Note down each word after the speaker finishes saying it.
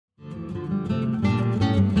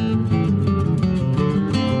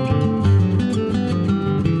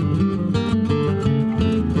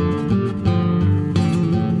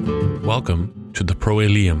welcome to the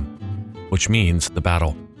Proelium, which means the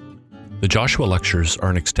battle. The Joshua Lectures are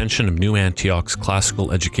an extension of New Antioch's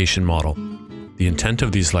classical education model. The intent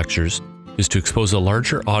of these lectures is to expose a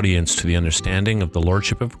larger audience to the understanding of the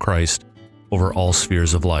Lordship of Christ over all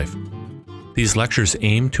spheres of life. These lectures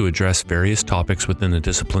aim to address various topics within the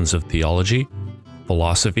disciplines of theology,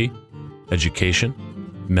 philosophy, education,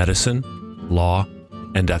 medicine, law,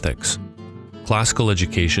 and ethics. Classical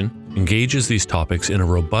education engages these topics in a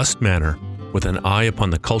robust manner with an eye upon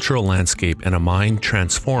the cultural landscape and a mind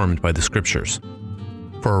transformed by the Scriptures.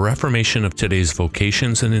 For a reformation of today's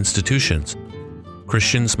vocations and institutions,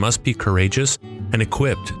 Christians must be courageous and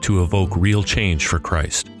equipped to evoke real change for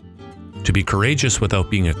Christ. To be courageous without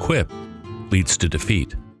being equipped leads to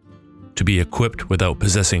defeat. To be equipped without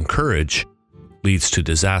possessing courage leads to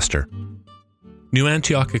disaster. New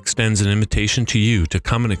Antioch extends an invitation to you to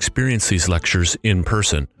come and experience these lectures in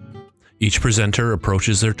person. Each presenter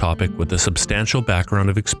approaches their topic with a substantial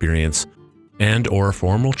background of experience and/or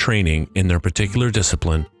formal training in their particular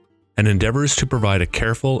discipline and endeavors to provide a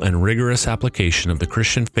careful and rigorous application of the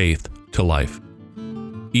Christian faith to life.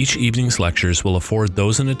 Each evening's lectures will afford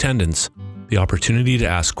those in attendance the opportunity to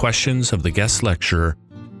ask questions of the guest lecturer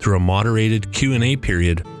through a moderated Q&A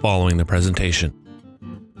period following the presentation.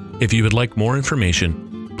 If you would like more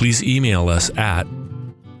information, please email us at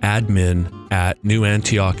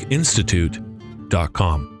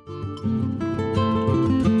admin@newantiocinstitute.com.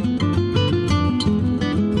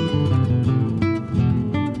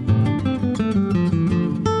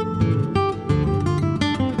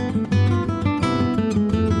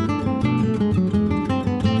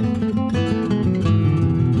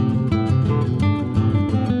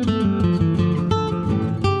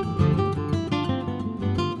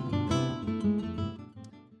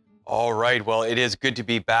 Well, it is good to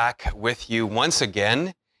be back with you once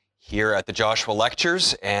again here at the Joshua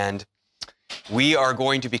Lectures, and we are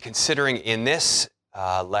going to be considering in this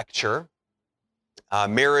lecture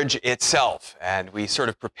marriage itself, and we sort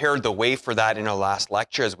of prepared the way for that in our last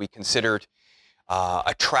lecture as we considered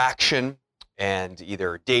attraction and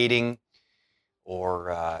either dating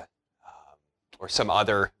or some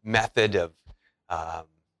other method of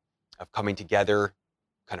coming together,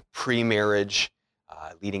 kind of pre-marriage.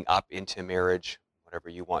 Leading up into marriage, whatever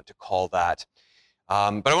you want to call that.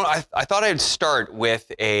 But I thought I'd start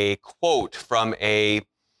with a quote from a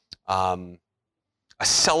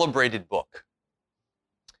celebrated book,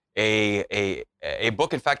 a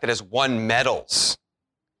book, in fact, that has won medals,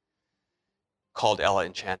 called Ella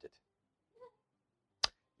Enchanted.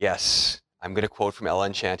 Yes, I'm going to quote from Ella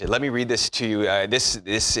Enchanted. Let me read this to you. This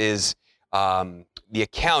is the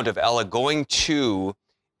account of Ella going to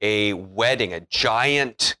a wedding, a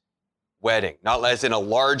giant wedding, not as in a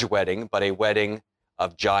large wedding, but a wedding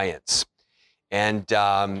of giants. And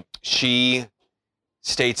she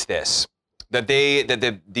states this, the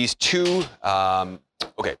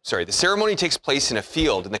ceremony takes place in a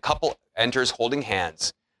field, and the couple enters holding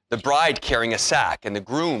hands, the bride carrying a sack, and the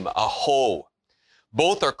groom a hoe.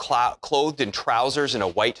 Both are clothed in trousers and a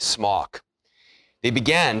white smock. They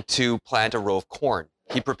began to plant a row of corn.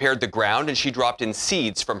 He prepared the ground, and she dropped in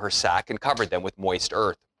seeds from her sack and covered them with moist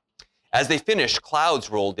earth. As they finished, clouds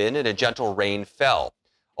rolled in and a gentle rain fell,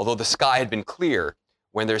 although the sky had been clear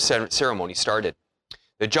when their ceremony started.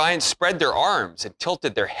 The giants spread their arms and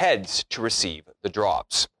tilted their heads to receive the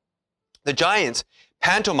drops. The giants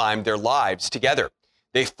pantomimed their lives together.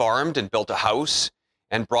 They farmed and built a house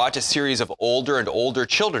and brought a series of older and older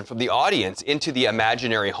children from the audience into the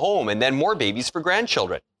imaginary home, and then more babies for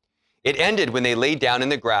grandchildren. It ended when they lay down in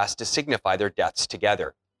the grass to signify their deaths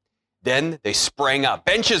together. Then they sprang up.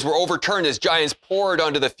 Benches were overturned as giants poured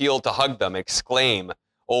onto the field to hug them, exclaim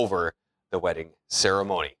over the wedding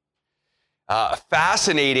ceremony. A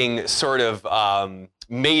fascinating sort of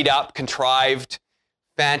made-up, contrived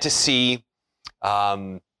fantasy,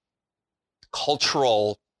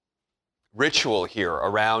 cultural ritual here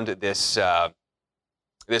around this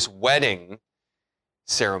wedding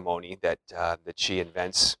ceremony that she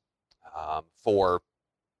invents for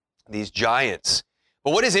these giants.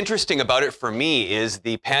 But what is interesting about it for me is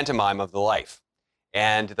the pantomime of the life,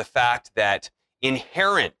 and the fact that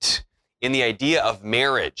inherent in the idea of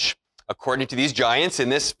marriage, according to these giants in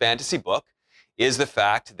this fantasy book, is the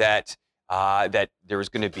fact that that there was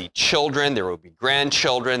going to be children, there will be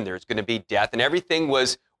grandchildren, there's going to be death, and everything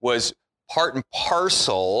was part and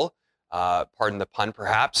parcel, pardon the pun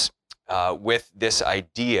perhaps, with this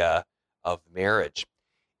idea of marriage.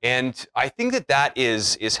 And I think that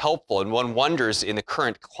is helpful, and one wonders in the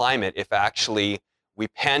current climate if actually we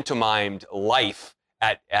pantomimed life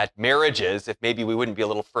at marriages, if maybe we wouldn't be a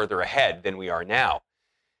little further ahead than we are now.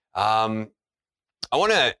 I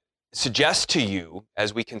want to suggest to you,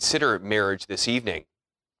 as we consider marriage this evening,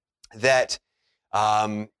 that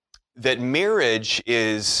that marriage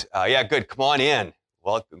is, yeah, good, come on in.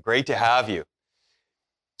 Well, great to have you.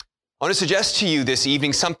 I want to suggest to you this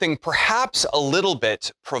evening something perhaps a little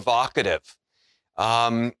bit provocative.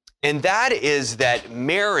 And that is that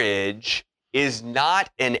marriage is not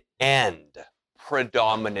an end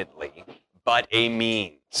predominantly, but a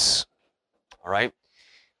means. All right?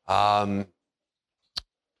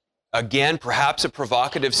 Again, perhaps a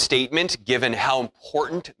provocative statement given how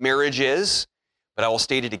important marriage is, but I will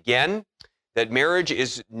state it again, that marriage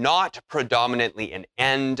is not predominantly an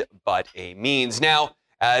end, but a means. Now,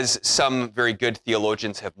 as some very good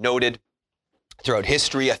theologians have noted throughout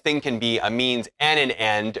history, a thing can be a means and an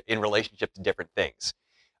end in relationship to different things.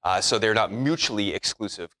 So they're not mutually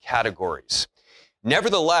exclusive categories.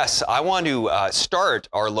 Nevertheless, I want to start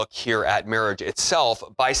our look here at marriage itself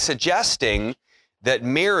by suggesting that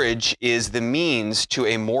marriage is the means to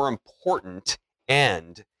a more important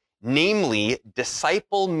end, namely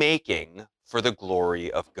disciple making for the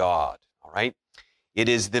glory of God. All right? It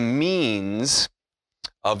is the means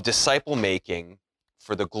of disciple making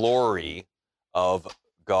for the glory of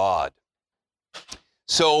God.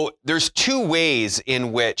 So there's two ways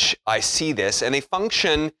in which I see this, and they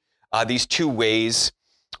function, these two ways,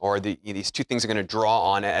 or these two things I'm going to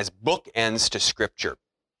draw on as bookends to Scripture.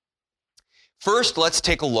 First, let's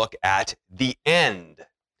take a look at the end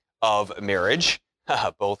of marriage,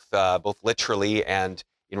 both literally and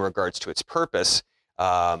in regards to its purpose.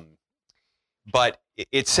 But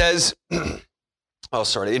it says,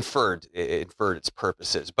 inferred its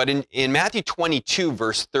purposes. But in Matthew 22,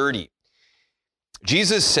 verse 30,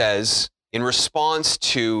 Jesus says, in response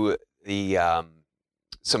to the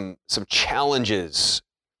some challenges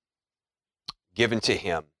given to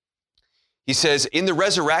him, he says, in the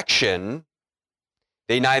resurrection,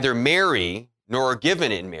 they neither marry nor are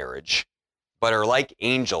given in marriage, but are like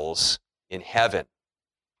angels in heaven.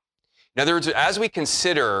 In other words, as we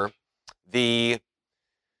consider the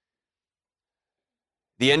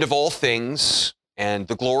end of all things and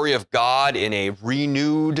the glory of God in a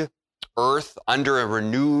renewed earth, under a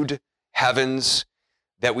renewed heavens,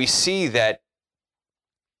 that we see that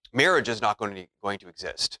marriage is not going to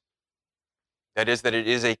exist. That is, that it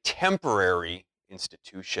is a temporary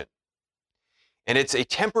institution. And it's a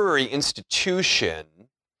temporary institution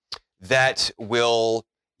that will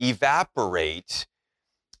evaporate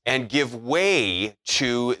and give way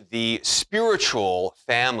to the spiritual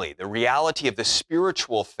family, the reality of the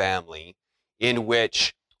spiritual family in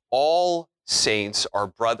which all saints are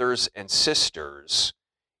brothers and sisters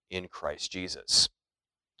in Christ Jesus.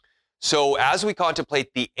 So as we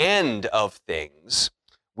contemplate the end of things,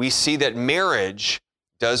 we see that marriage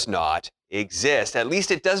does not exist. At least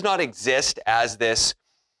it does not exist as this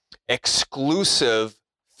exclusive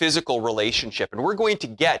physical relationship. And we're going to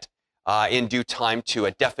get in due time to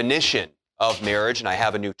a definition of marriage, and I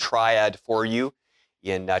have a new triad for you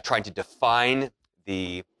in trying to define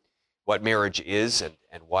what marriage is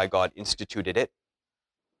and why God instituted it.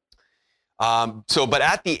 But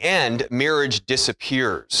at the end, marriage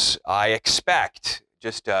disappears. I expect,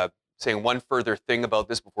 just saying one further thing about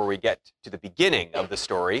this before we get to the beginning of the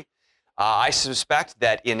story, I suspect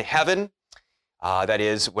that in heaven, that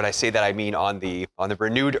is, when I say that, I mean on the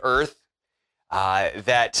renewed earth,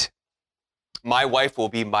 that my wife will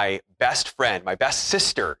be my best friend, my best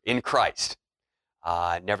sister in Christ.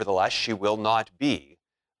 Nevertheless, she will not be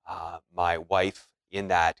my wife in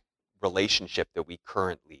that relationship that we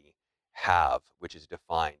currently have, which is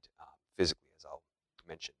defined physically, as I'll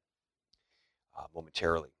mention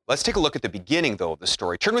momentarily. Let's take a look at the beginning, though, of the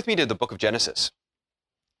story. Turn with me to the book of Genesis.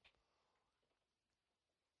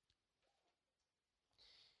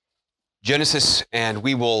 Genesis, and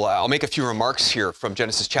I'll make a few remarks here from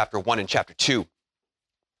Genesis chapter 1 and chapter 2.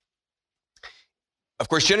 Of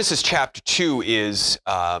course, Genesis chapter 2 is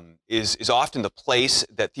often the place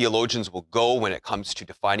that theologians will go when it comes to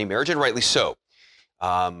defining marriage, and rightly so.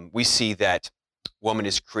 We see that woman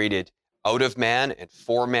is created out of man and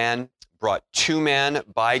for man, brought to man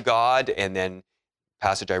by God, and then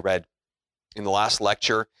passage I read in the last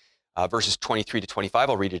lecture, verses 23 to 25,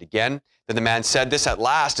 I'll read it again. Then the man said, "This at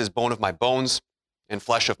last is bone of my bones and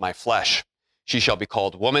flesh of my flesh. She shall be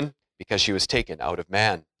called woman, because she was taken out of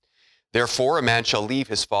man. Therefore a man shall leave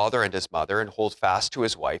his father and his mother and hold fast to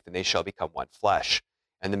his wife, and they shall become one flesh.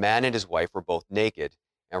 And the man and his wife were both naked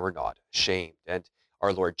and were not ashamed." And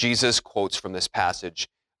our Lord Jesus quotes from this passage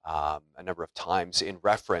a number of times in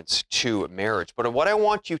reference to marriage. But what I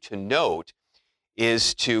want you to note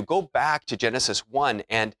is to go back to Genesis 1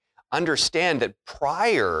 and understand that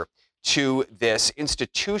prior to this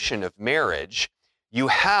institution of marriage, you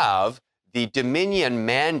have the dominion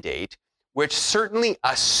mandate, which certainly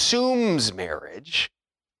assumes marriage,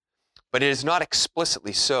 but it is not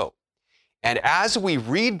explicitly so. And as we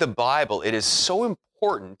read the Bible, it is so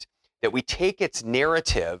important that we take its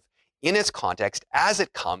narrative in its context as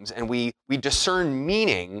it comes, and we discern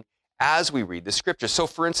meaning as we read the scriptures. So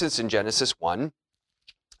for instance, in Genesis 1,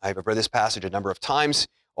 I've read this passage a number of times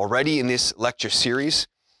already in this lecture series,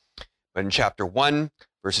 but in chapter 1,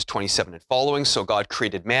 verses 27 and following, so God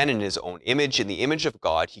created man in his own image. In the image of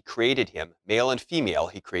God, he created him, male and female,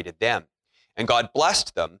 he created them. And God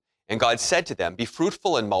blessed them, and God said to them, be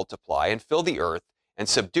fruitful and multiply, and fill the earth, and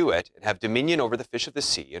subdue it, and have dominion over the fish of the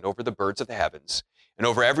sea, and over the birds of the heavens, and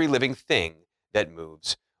over every living thing that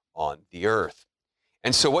moves on the earth.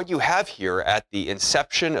 And so what you have here at the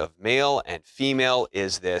inception of male and female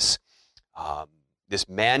is this, this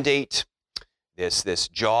mandate, this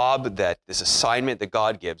job, this assignment that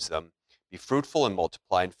God gives them: be fruitful and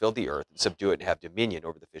multiply and fill the earth and subdue it and have dominion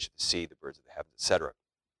over the fish of the sea, the birds of the heavens, etc.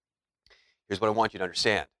 Here's what I want you to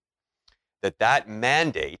understand: that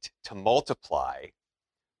mandate to multiply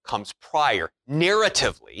comes prior,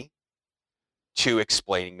 narratively, to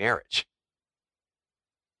explaining marriage.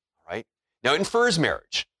 All right? Now, it infers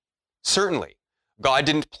marriage. Certainly, God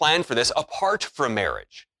didn't plan for this apart from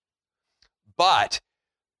marriage. But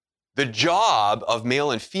the job of male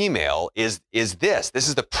and female is this. This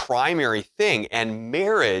is the primary thing, and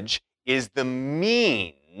marriage is the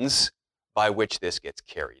means by which this gets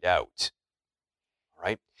carried out. All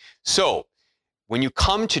right? So, when you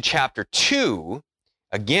come to chapter 2,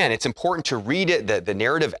 again, it's important to read it, the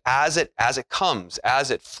narrative as it comes, as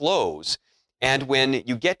it flows. And when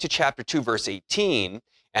you get to chapter 2, verse 18,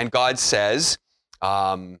 and God says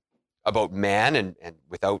about man, and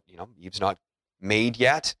without, Eve's not made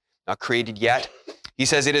yet, not created yet, he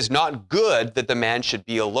says, it is not good that the man should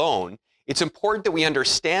be alone. It's important that we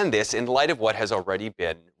understand this in light of what has already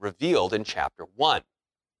been revealed in chapter 1.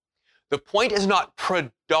 The point is not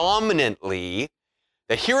predominantly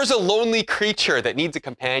that here is a lonely creature that needs a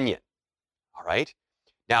companion. All right?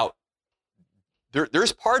 Now,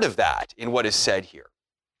 there's part of that in what is said here.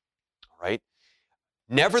 All right?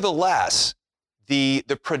 Nevertheless, the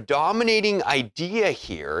predominating idea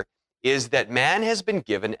here is that man has been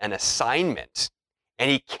given an assignment,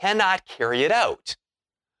 and he cannot carry it out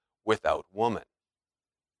without woman.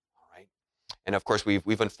 All right? And of course,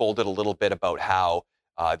 we've unfolded a little bit about how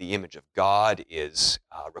the image of God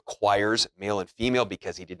requires male and female,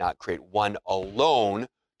 because he did not create one alone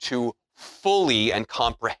to fully and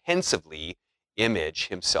comprehensively image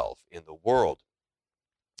himself in the world.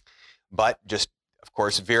 But just, of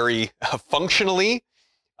course, very functionally,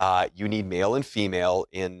 you need male and female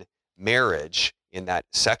in marriage, in that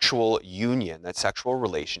sexual union, that sexual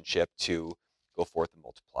relationship, to go forth and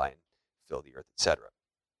multiply and fill the earth, etc.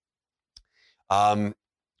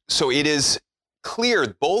 So it is clear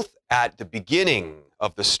both at the beginning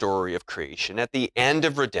of the story of creation, at the end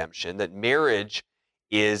of redemption, that marriage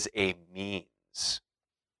is a means.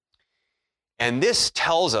 And this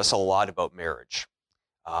tells us a lot about marriage,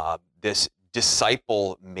 this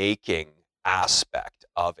disciple-making aspect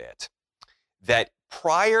of it, that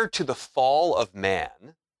prior to the fall of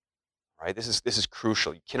man, right? This is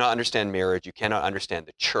crucial. You cannot understand marriage, you cannot understand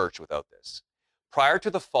the church without this. Prior to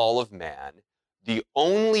the fall of man, the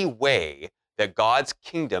only way that God's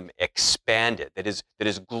kingdom expanded, that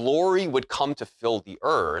his glory would come to fill the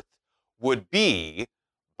earth, would be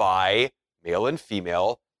by male and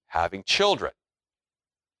female having children.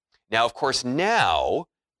 Now, of course,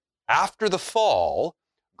 after the fall,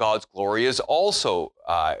 God's glory is also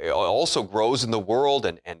grows in the world,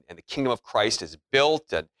 and the kingdom of Christ is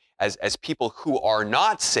built, and as people who are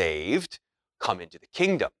not saved come into the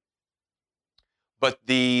kingdom. But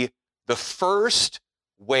the first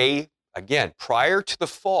way, again, prior to the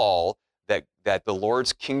fall, that the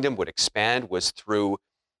Lord's kingdom would expand was through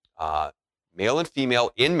male and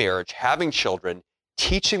female in marriage, having children,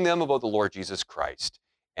 teaching them about the Lord Jesus Christ,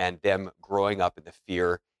 and them growing up in the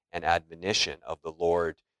fear and admonition of the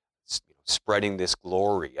Lord, spreading this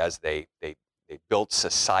glory as they built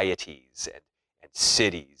societies and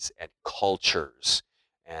cities and cultures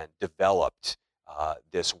and developed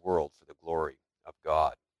this world for the glory of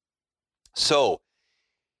God. So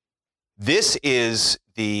this is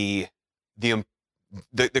the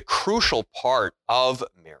crucial part of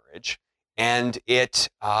marriage, and it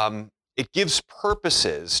gives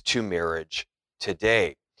purposes to marriage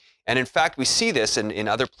today. And in fact, we see this in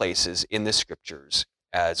other places in the scriptures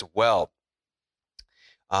as well.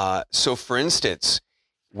 So for instance,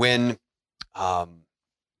 when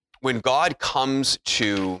when God comes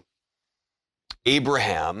to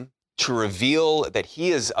Abraham to reveal that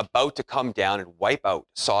he is about to come down and wipe out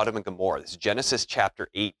Sodom and Gomorrah, this is Genesis chapter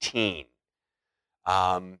 18,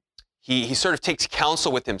 he sort of takes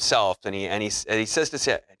counsel with himself, and he says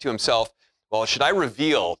to himself, well, should I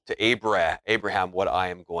reveal to Abraham what I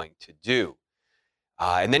am going to do?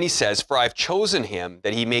 And then he says, for I've chosen him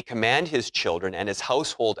that he may command his children and his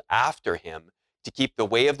household after him to keep the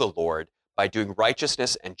way of the Lord by doing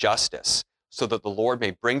righteousness and justice, so that the Lord may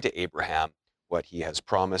bring to Abraham what he has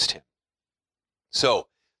promised him. So,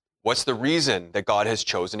 what's the reason that God has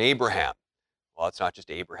chosen Abraham? Well, it's not just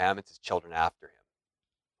Abraham, it's his children after him.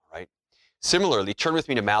 All right. Similarly, turn with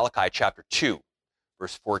me to Malachi chapter 2,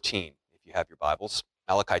 verse 14, if you have your Bibles.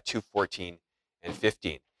 Malachi 2, 14 and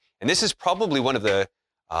 15. And this is probably one of the,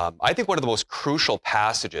 I think one of the most crucial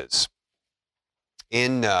passages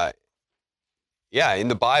in the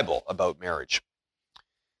Bible about marriage.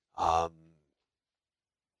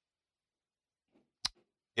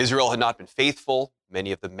 Israel had not been faithful.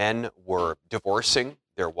 Many of the men were divorcing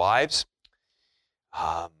their wives.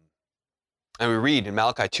 And we read in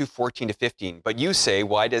Malachi 2, 14 to 15, but you say,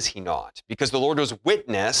 why does he not? Because the Lord was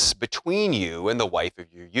witness between you and the wife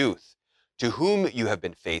of your youth, to whom you have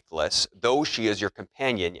been faithless, though she is your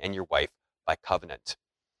companion and your wife by covenant.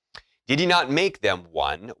 Did he not make them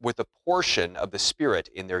one with a portion of the Spirit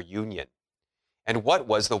in their union? And what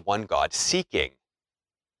was the one God seeking?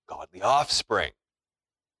 Godly offspring.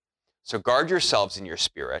 So guard yourselves in your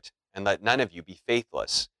spirit, and let none of you be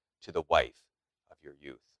faithless to the wife of your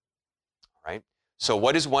youth. All right? So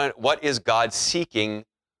what is God seeking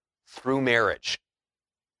through marriage?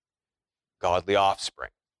 Godly offspring.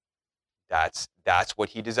 That's what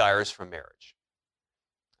he desires from marriage.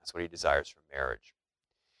 That's what he desires from marriage.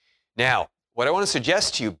 Now, what I want to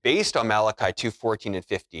suggest to you, based on Malachi 2, 14 and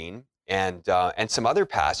 15, and some other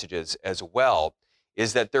passages as well,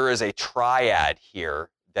 is that there is a triad here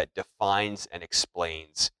that defines and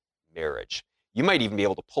explains marriage. You might even be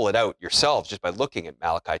able to pull it out yourselves just by looking at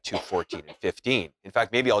Malachi 2, 14 and 15. In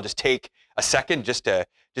fact, maybe I'll just take a second just to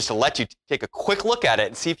let you take a quick look at it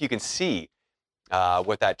and see if you can see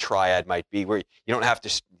what that triad might be. Where you don't have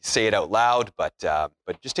to say it out loud, but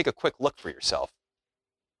just take a quick look for yourself.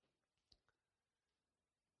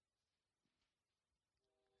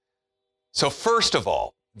 So first of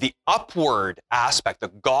all, the upward aspect, the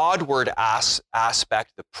Godward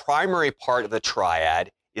aspect, the primary part of the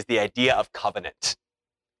triad is the idea of covenant.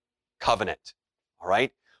 Covenant, all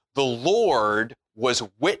right? The Lord was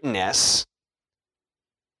witness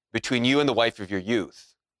between you and the wife of your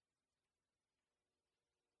youth.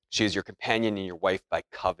 She is your companion and your wife by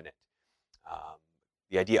covenant.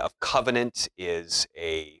 The idea of covenant is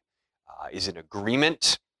an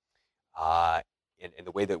agreement. And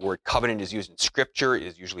the way that word covenant is used in Scripture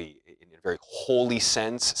is usually in a very holy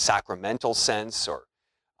sense, sacramental sense, or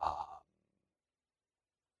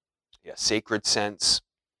sacred sense.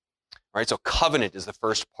 All right, so covenant is the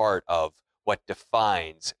first part of what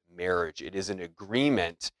defines marriage. It is an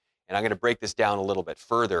agreement, and I'm going to break this down a little bit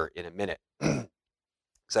further in a minute, because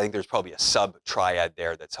I think there's probably a sub-triad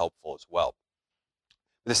there that's helpful as well.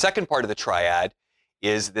 The second part of the triad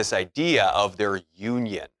is this idea of their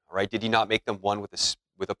union. All right, did he not make them one with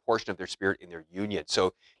a portion of their Spirit in their union?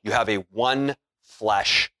 So you have a one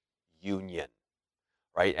flesh union,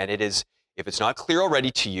 right? And it is, if it's not clear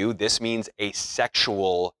already to you, this means a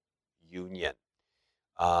sexual union.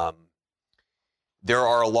 There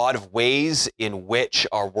are a lot of ways in which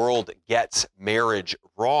our world gets marriage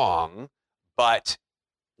wrong, but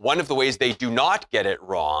one of the ways they do not get it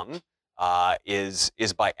wrong is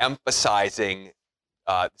by emphasizing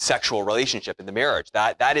sexual relationship in the marriage.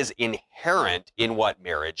 That is inherent in what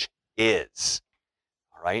marriage is.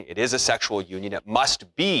 All right? It is a sexual union. It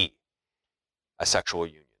must be a sexual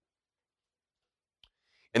union.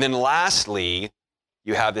 And then lastly,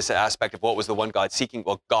 you have this aspect of what was the one God seeking?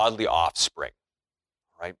 Well, godly offspring.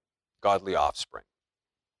 All right? Godly offspring.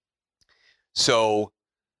 So,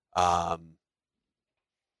 trying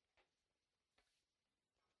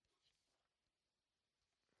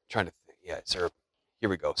to think, here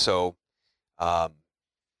we go. So the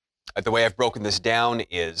way I've broken this down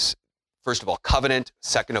is, first of all, covenant,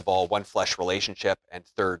 second of all, one flesh relationship, and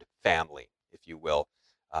third, family, if you will.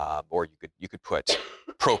 Or you could put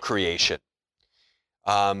procreation.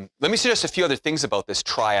 Let me suggest a few other things about this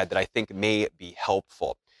triad that I think may be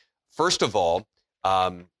helpful. First of all,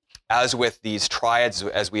 as with these triads,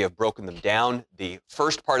 as we have broken them down, the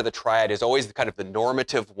first part of the triad is always kind of the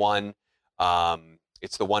normative one.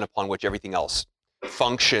 It's the one upon which everything else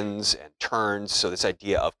functions and turns. So this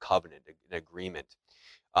idea of covenant, an agreement.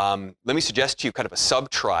 let me suggest to you kind of a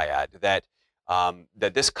sub-triad that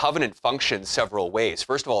that this covenant functions several ways.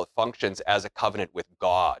 First of all, it functions as a covenant with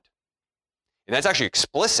God. And that's actually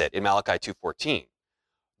explicit in Malachi 2:14.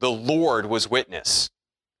 The Lord was witness,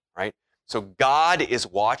 right? So God is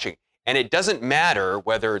watching. And it doesn't matter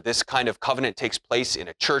whether this kind of covenant takes place in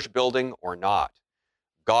a church building or not.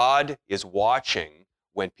 God is watching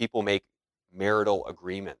when people make marital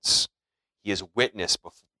agreements. He is witness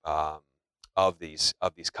of these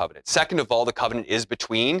covenants. Second of all, the covenant is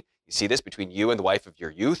between, you see this, between you and the wife of your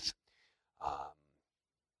youth.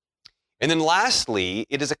 And then lastly,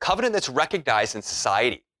 it is a covenant that's recognized in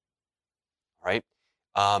society, right?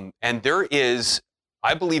 And there is,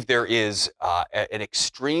 I believe there is an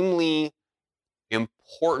extremely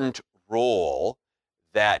important role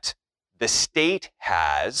that the state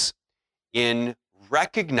has in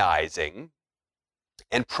recognizing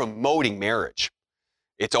and promoting marriage.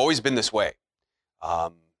 It's always been this way.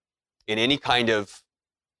 In any kind of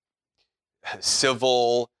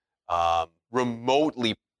civil,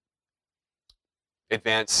 remotely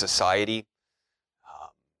advanced society,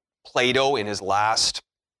 Plato in his last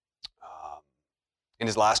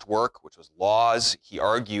work, which was Laws, he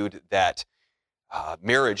argued that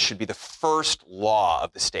marriage should be the first law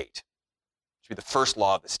of the state. It should be the first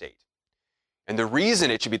law of the state. And the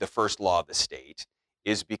reason it should be the first law of the state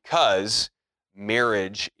is because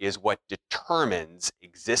marriage is what determines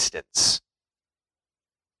existence,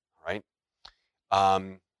 right?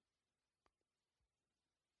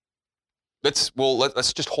 Let's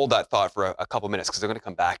just hold that thought for a couple minutes, because I'm going to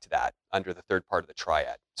come back to that under the third part of the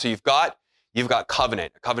triad. So you've got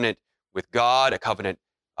covenant, a covenant with God, a covenant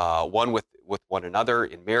one with one another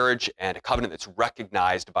in marriage, and a covenant that's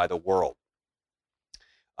recognized by the world.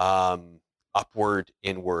 Upward,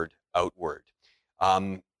 inward, outward.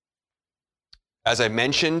 As I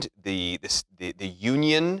mentioned, the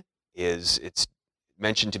union it's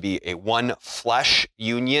mentioned to be a one flesh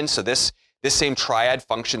union. So this same triad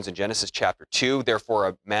functions in Genesis chapter 2. Therefore,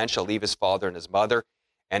 a man shall leave his father and his mother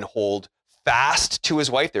and hold fast to his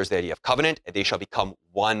wife. There's the idea of covenant, and they shall become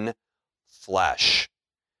one flesh.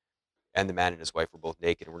 And the man and his wife were both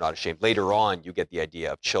naked and were not ashamed. Later on, you get the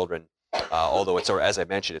idea of children, although it's, as I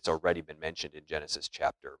mentioned, it's already been mentioned in Genesis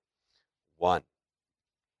chapter 1.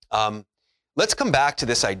 Let's come back to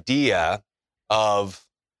this idea of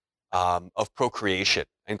procreation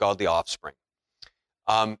and godly offspring,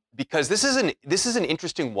 because this is an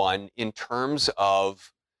interesting one in terms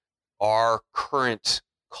of our current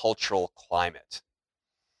cultural climate.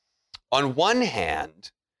 On one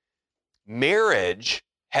hand, marriage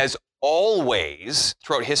has always,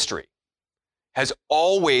 throughout history, has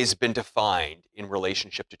always been defined in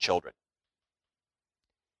relationship to children.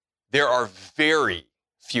 There are very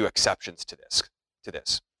few exceptions to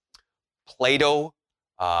this. Plato,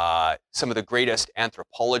 some of the greatest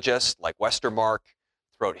anthropologists like Westermarck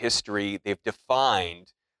throughout history, they've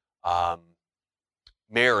defined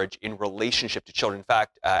marriage in relationship to children. In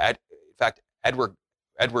fact, Edward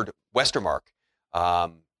Westermarck,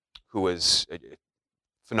 who was a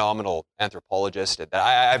phenomenal anthropologist, and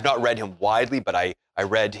I've not read him widely, but I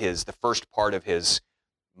read the first part of his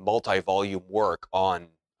multi-volume work on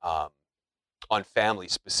family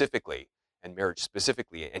specifically and marriage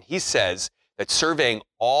specifically, and he says that surveying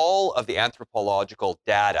all of the anthropological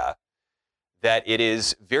data, that it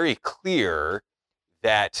is very clear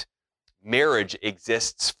that marriage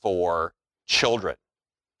exists for children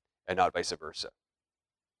and not vice versa.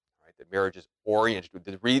 Right? That marriage is oriented.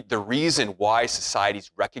 The reason why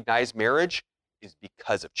societies recognize marriage is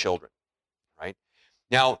because of children. Right?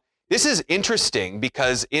 Now, this is interesting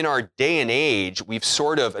because in our day and age, we've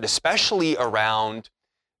sort of, and especially around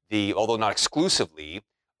although not exclusively,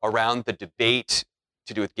 around the debate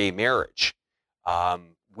to do with gay marriage,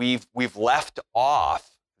 we've left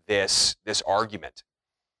off this argument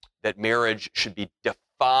that marriage should be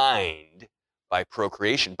defined by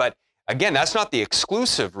procreation. But again, that's not the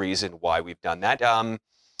exclusive reason why we've done that.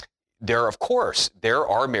 There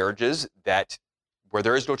are marriages where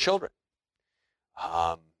there is no children.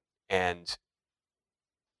 And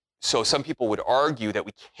so some people would argue that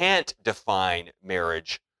we can't define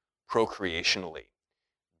marriage procreationally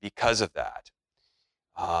because of that.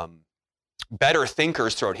 Better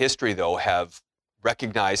thinkers throughout history, though, have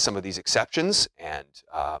recognized some of these exceptions, and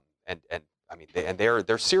I mean,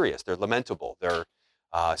 they're serious. They're lamentable. They're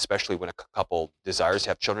especially when a couple desires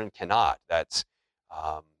to have children and cannot. That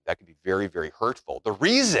can be very, very hurtful. The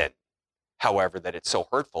reason, however, that it's so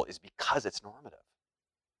hurtful is because it's normative,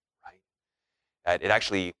 right? It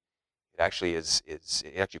actually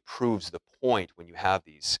proves the point when you have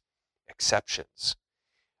these exceptions.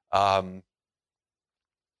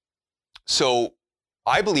 So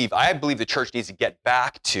I believe the church needs to get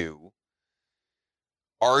back to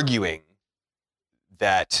arguing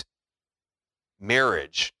that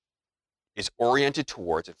marriage is oriented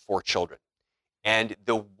towards and for children. And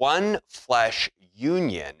the one flesh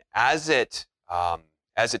union, as it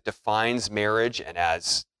defines marriage and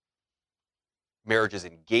as marriages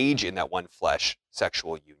engage in that one flesh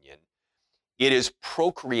sexual union, it is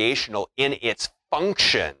procreational in its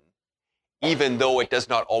function, even though it does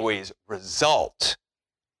not always result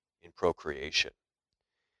in procreation.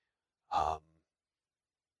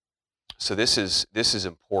 So this is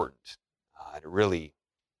important. It really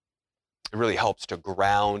helps to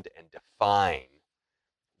ground and define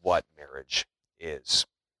what marriage is.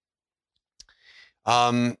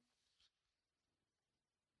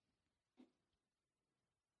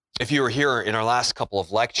 If you were here in our last couple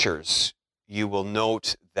of lectures, you will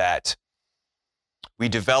note that we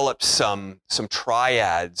developed some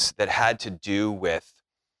triads that had to do with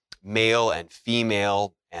male and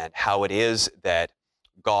female and how it is that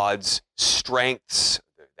God's strengths,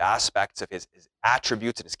 the aspects of his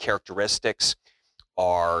attributes and his characteristics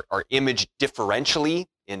are imaged differentially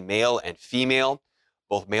in male and female,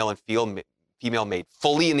 both male and female made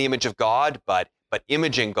fully in the image of God, but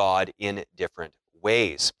imaging God in different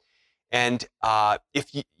ways. And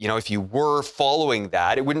if you were following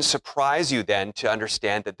that, it wouldn't surprise you then to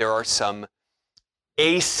understand that there are some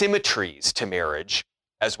asymmetries to marriage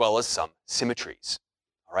as well as some symmetries.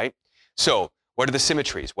 All right? So, what are the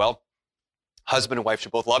symmetries? Well, husband and wife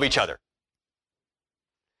should both love each other.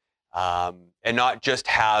 And not just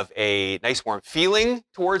have a nice warm feeling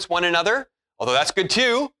towards one another, although that's good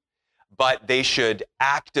too, but they should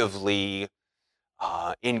actively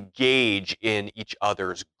engage in each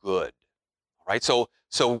other's good. All right? So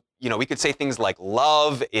we could say things like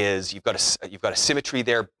love is, you've got a symmetry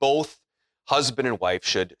there. Both husband and wife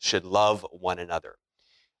should love one another.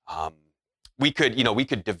 We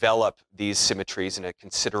could develop these symmetries in a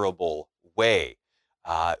considerable way.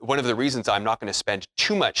 One of the reasons I'm not going to spend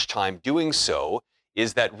too much time doing so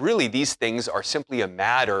is that really these things are simply a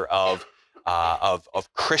matter of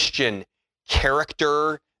Christian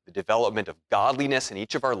character, the development of godliness in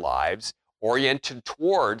each of our lives, oriented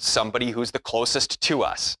towards somebody who's the closest to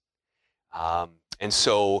us. And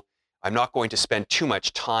so I'm not going to spend too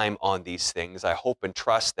much time on these things. I hope and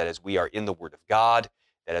trust that as we are in the Word of God,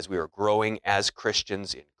 that as we are growing as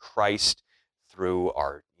Christians in Christ through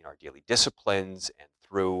our daily disciplines and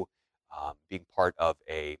through being part of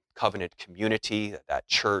a covenant community, that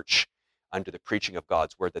church under the preaching of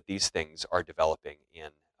God's Word, that these things are developing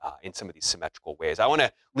in some of these symmetrical ways. I want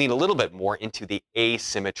to lean a little bit more into the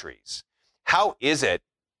asymmetries. How is it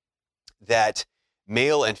that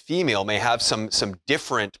male and female may have some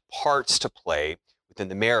different parts to play within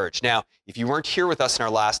the marriage? Now, if you weren't here with us in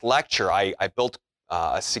our last lecture, I built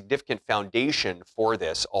a significant foundation for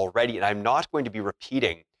this already, and I'm not going to be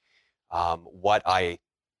repeating what I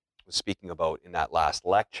was speaking about in that last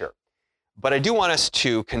lecture. But I do want us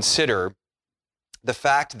to consider the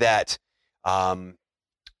fact that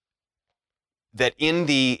that in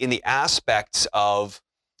the aspects of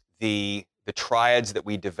the triads that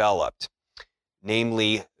we developed,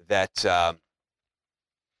 namely that, let's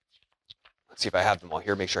see if I have them all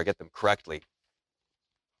here, make sure I get them correctly.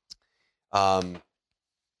 I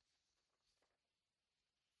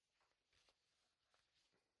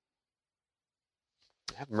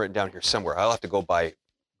have them written down here somewhere. I'll have to go by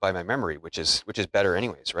my memory, which is better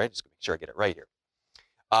anyways, right? Just make sure I get it right here.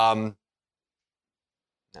 I'm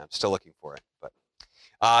still looking for it, but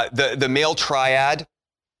the male triad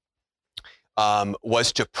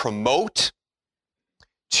was to promote,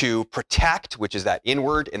 to protect, which is that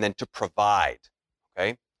inward, and then to provide.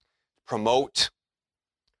 Okay, promote,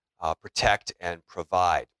 protect, and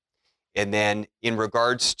provide. And then in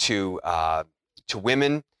regards to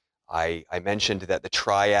women, I mentioned that the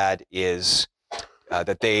triad is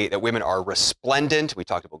that women are resplendent. We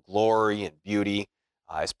talked about glory and beauty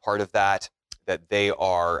as part of that. That they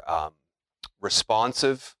are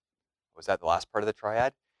responsive. Was that the last part of the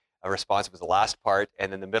triad? Responsive was the last part,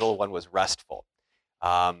 and then the middle one was restful.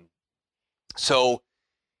 So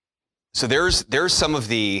there's some of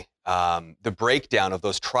the breakdown of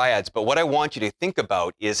those triads. But what I want you to think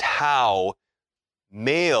about is how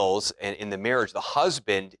males, and in the marriage, the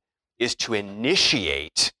husband is to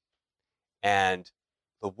initiate, and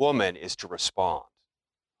the woman is to respond.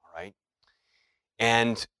 All right,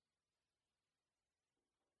 and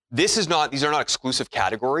these are not exclusive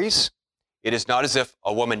categories. It is not as if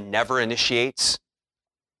a woman never initiates,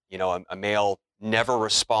 a male never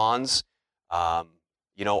responds.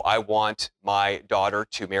 I want my daughter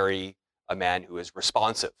to marry a man who is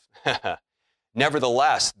responsive.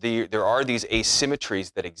 Nevertheless, there are these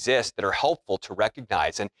asymmetries that exist that are helpful to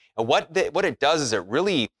recognize. And what it does is it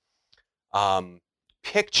really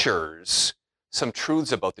pictures some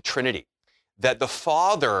truths about the Trinity. That the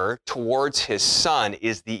Father towards his Son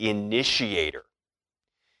is the initiator.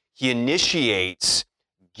 He initiates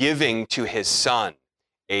giving to his Son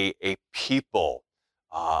a people,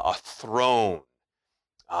 a throne,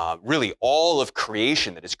 really all of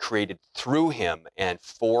creation that is created through him and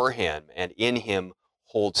for him and in him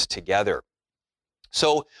holds together.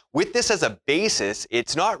 So with this as a basis,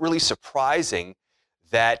 it's not really surprising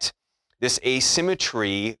that this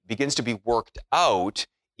asymmetry begins to be worked out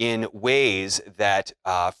in ways that,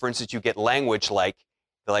 for instance, you get language like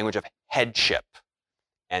the language of headship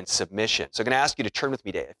and submission. So I'm going to ask you to turn with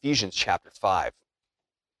me to Ephesians chapter 5.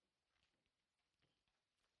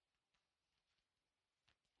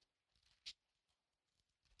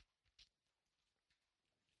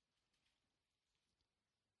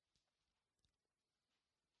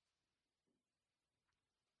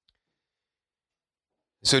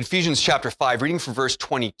 So in Ephesians chapter 5, reading from verse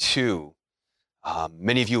 22,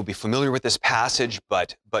 many of you will be familiar with this passage,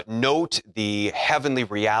 but note the heavenly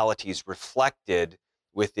realities reflected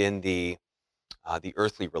within the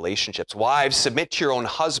earthly relationships. Wives, submit to your own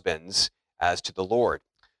husbands as to the Lord.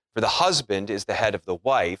 For the husband is the head of the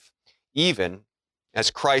wife, even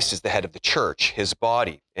as Christ is the head of the church, his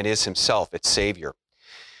body, and is himself its Savior.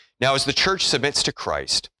 Now, as the church submits to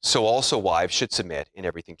Christ, so also wives should submit in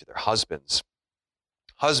everything to their husbands.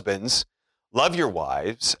 Husbands, love your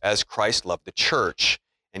wives as Christ loved the church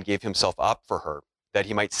and gave himself up for her, that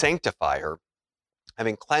he might sanctify her,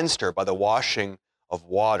 having cleansed her by the washing of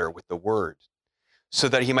water with the word, so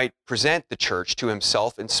that he might present the church to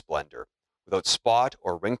himself in splendor, without spot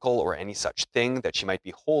or wrinkle or any such thing, that she might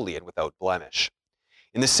be holy and without blemish.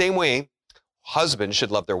 In the same way, husbands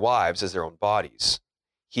should love their wives as their own bodies.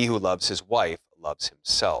 He who loves his wife loves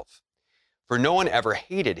himself. For no one ever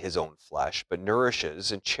hated his own flesh, but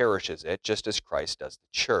nourishes and cherishes it, just as Christ does the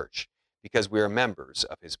church, because we are members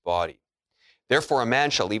of his body. Therefore, a man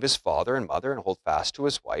shall leave his father and mother and hold fast to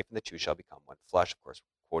his wife, and the two shall become one flesh. Of course,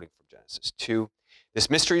 quoting from Genesis 2. This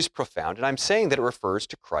mystery is profound, and I'm saying that it refers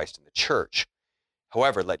to Christ and the church.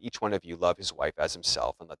 However, let each one of you love his wife as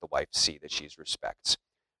himself, and let the wife see that she respects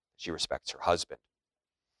her husband.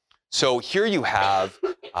 So here you have,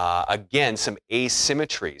 again, some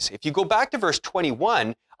asymmetries. If you go back to verse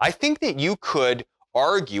 21, I think that you could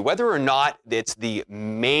argue whether or not it's the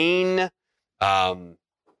main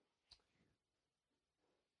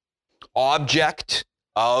object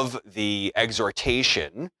of the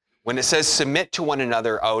exhortation. When it says submit to one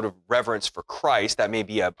another out of reverence for Christ, that may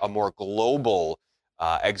be a more global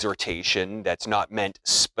exhortation that's not meant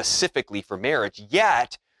specifically for marriage,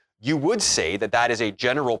 yet you would say that that is a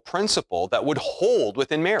general principle that would hold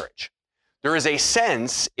within marriage. There is a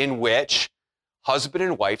sense in which husband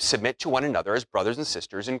and wife submit to one another as brothers and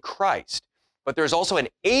sisters in Christ. But there's also an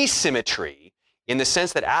asymmetry in the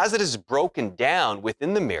sense that as it is broken down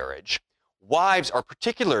within the marriage, wives are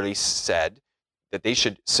particularly said that they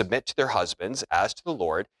should submit to their husbands as to the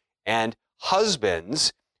Lord, and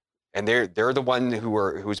husbands, and they're the one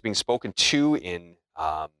who's being spoken to in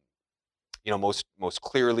most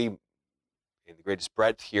clearly in the greatest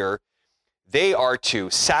breadth here, they are to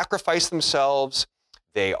sacrifice themselves,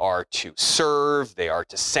 they are to serve, they are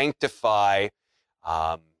to sanctify.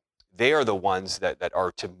 They are the ones that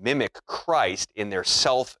are to mimic Christ in their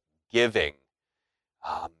self-giving.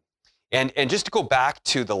 And just to go back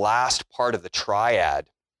to the last part of the triad,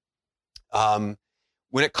 when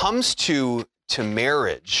it comes to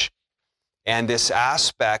marriage and this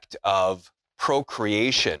aspect of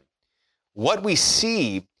procreation, what we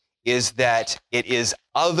see is that it is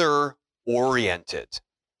other-oriented,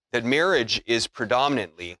 that marriage is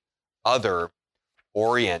predominantly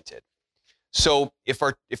other-oriented. So if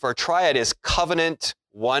our triad is covenant,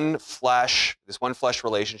 one flesh, this one flesh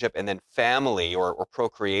relationship, and then family or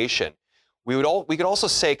procreation, we could also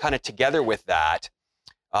say, kind of together with that,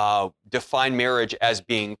 define marriage as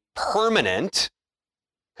being permanent,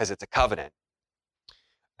 because it's a covenant,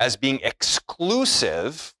 as being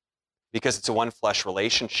exclusive, because it's a one flesh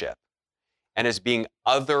relationship, and as being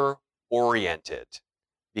other-oriented,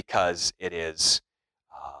 because it is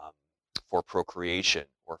for procreation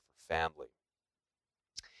or for family.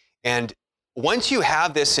 And once you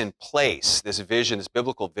have this in place, this vision, this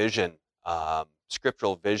biblical vision,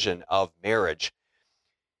 scriptural vision of marriage,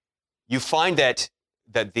 you find that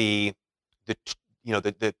the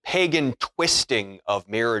pagan twisting of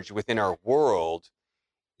marriage within our world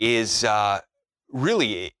is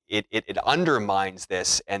really it undermines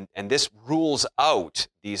this, and this rules out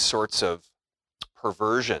these sorts of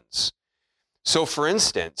perversions. So, for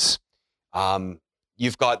instance,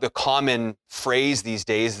 you've got the common phrase these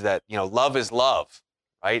days that, love is love,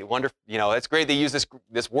 right? It's great they use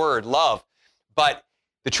this word, love. But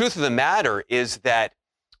the truth of the matter is that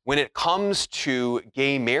when it comes to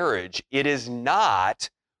gay marriage, it is not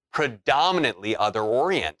predominantly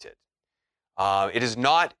other-oriented.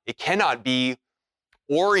 It cannot be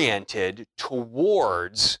oriented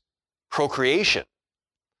towards procreation.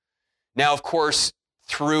 Now, of course,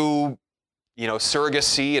 through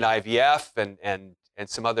surrogacy and IVF and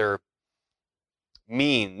some other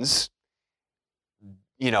means,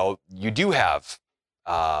 you do have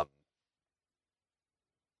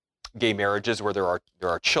gay marriages where there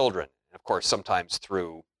are children, and of course sometimes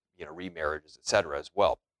through remarriages, etc. as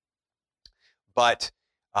well. But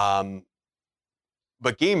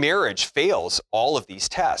gay marriage fails all of these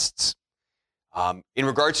tests. In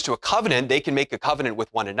regards to a covenant, they can make a covenant with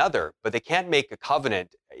one another, but they can't make a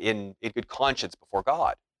covenant in good conscience before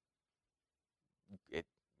God.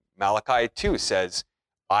 Malachi 2 says,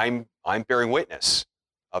 I'm bearing witness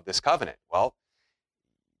of this covenant. Well,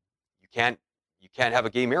 you can't have a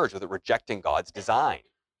gay marriage without rejecting God's design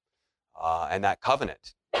and that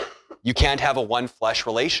covenant. You can't have a one flesh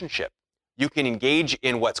relationship. You can engage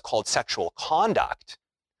in what's called sexual conduct,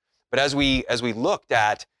 but as we looked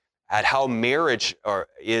at how marriage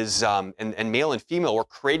is and male and female were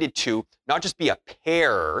created to not just be a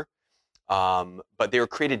pair, but they were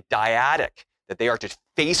created dyadic, that they are to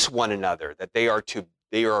face one another, that they are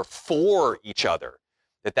for each other,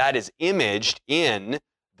 that is imaged in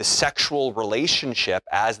the sexual relationship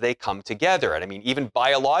as they come together. And I mean, even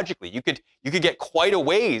biologically, you could get quite a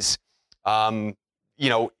ways,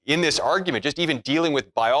 in this argument, just even dealing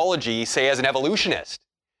with biology, say as an evolutionist,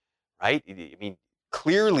 right? I mean,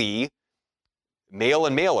 clearly, male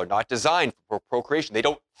and male are not designed for procreation. They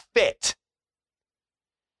don't fit.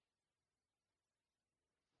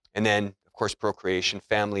 And then, of course, procreation,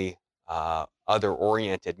 family,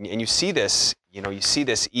 other-oriented. And you see this,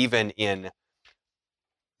 even in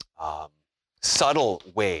subtle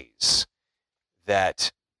ways,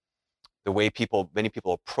 that the way many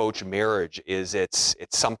people approach marriage is it's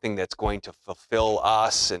something that's going to fulfill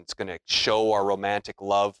us, and it's going to show our romantic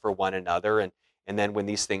love for one another. And then when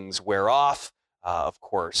these things wear off, of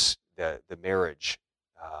course, the marriage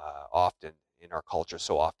often in our culture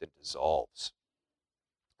so often dissolves.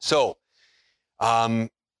 So,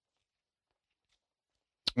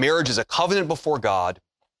 marriage is a covenant before God.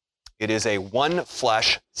 It is a one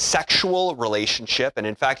flesh sexual relationship, and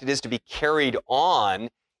in fact, it is to be carried on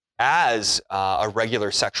as a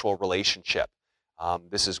regular sexual relationship.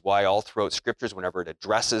 This is why all throughout scriptures, whenever it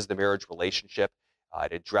addresses the marriage relationship,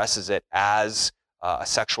 it addresses it as a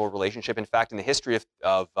sexual relationship. In fact, in the history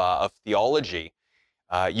of theology,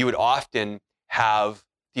 you would often have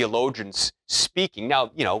theologians speaking.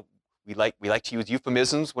 Now, we like to use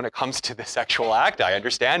euphemisms when it comes to the sexual act. I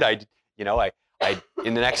understand. I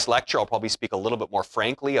in the next lecture, I'll probably speak a little bit more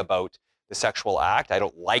frankly about the sexual act. I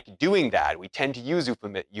don't like doing that. We tend to use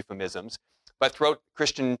euphemisms, but throughout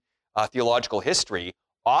Christian theological history,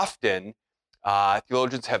 often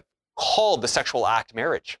theologians have called the sexual act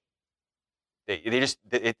marriage. It's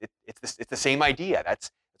the same idea. That's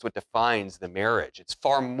what defines the marriage. It's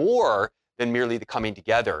far more than merely the coming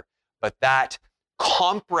together, but that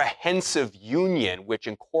comprehensive union which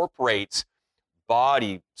incorporates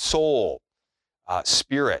body, soul,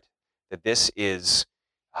 spirit, that this is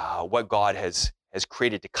what God has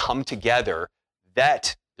created to come together,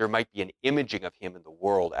 that there might be an imaging of him in the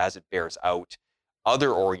world as it bears out,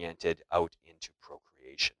 other-oriented out into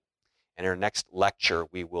procreation. And in our next lecture,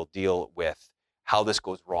 we will deal with how this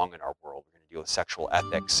goes wrong in our world. We're going to deal with sexual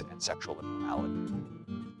ethics and sexual immorality.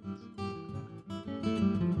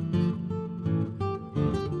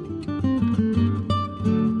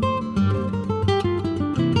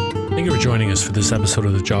 Thank you for joining us for this episode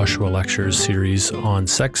of the Joshua Lectures series on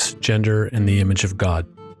sex, gender, and the image of God.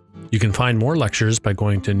 You can find more lectures by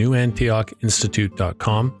going to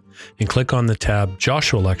newantiocinstitute.com and click on the tab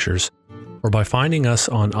Joshua Lectures, or by finding us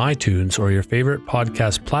on iTunes or your favorite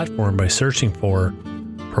podcast platform by searching for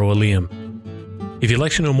Pro Eliam. If you'd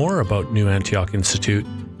like to know more about New Antioch Institute,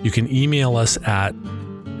 you can email us at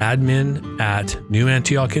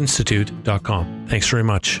admin@newantiocinstitute.com. Thanks very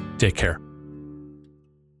much. Take care.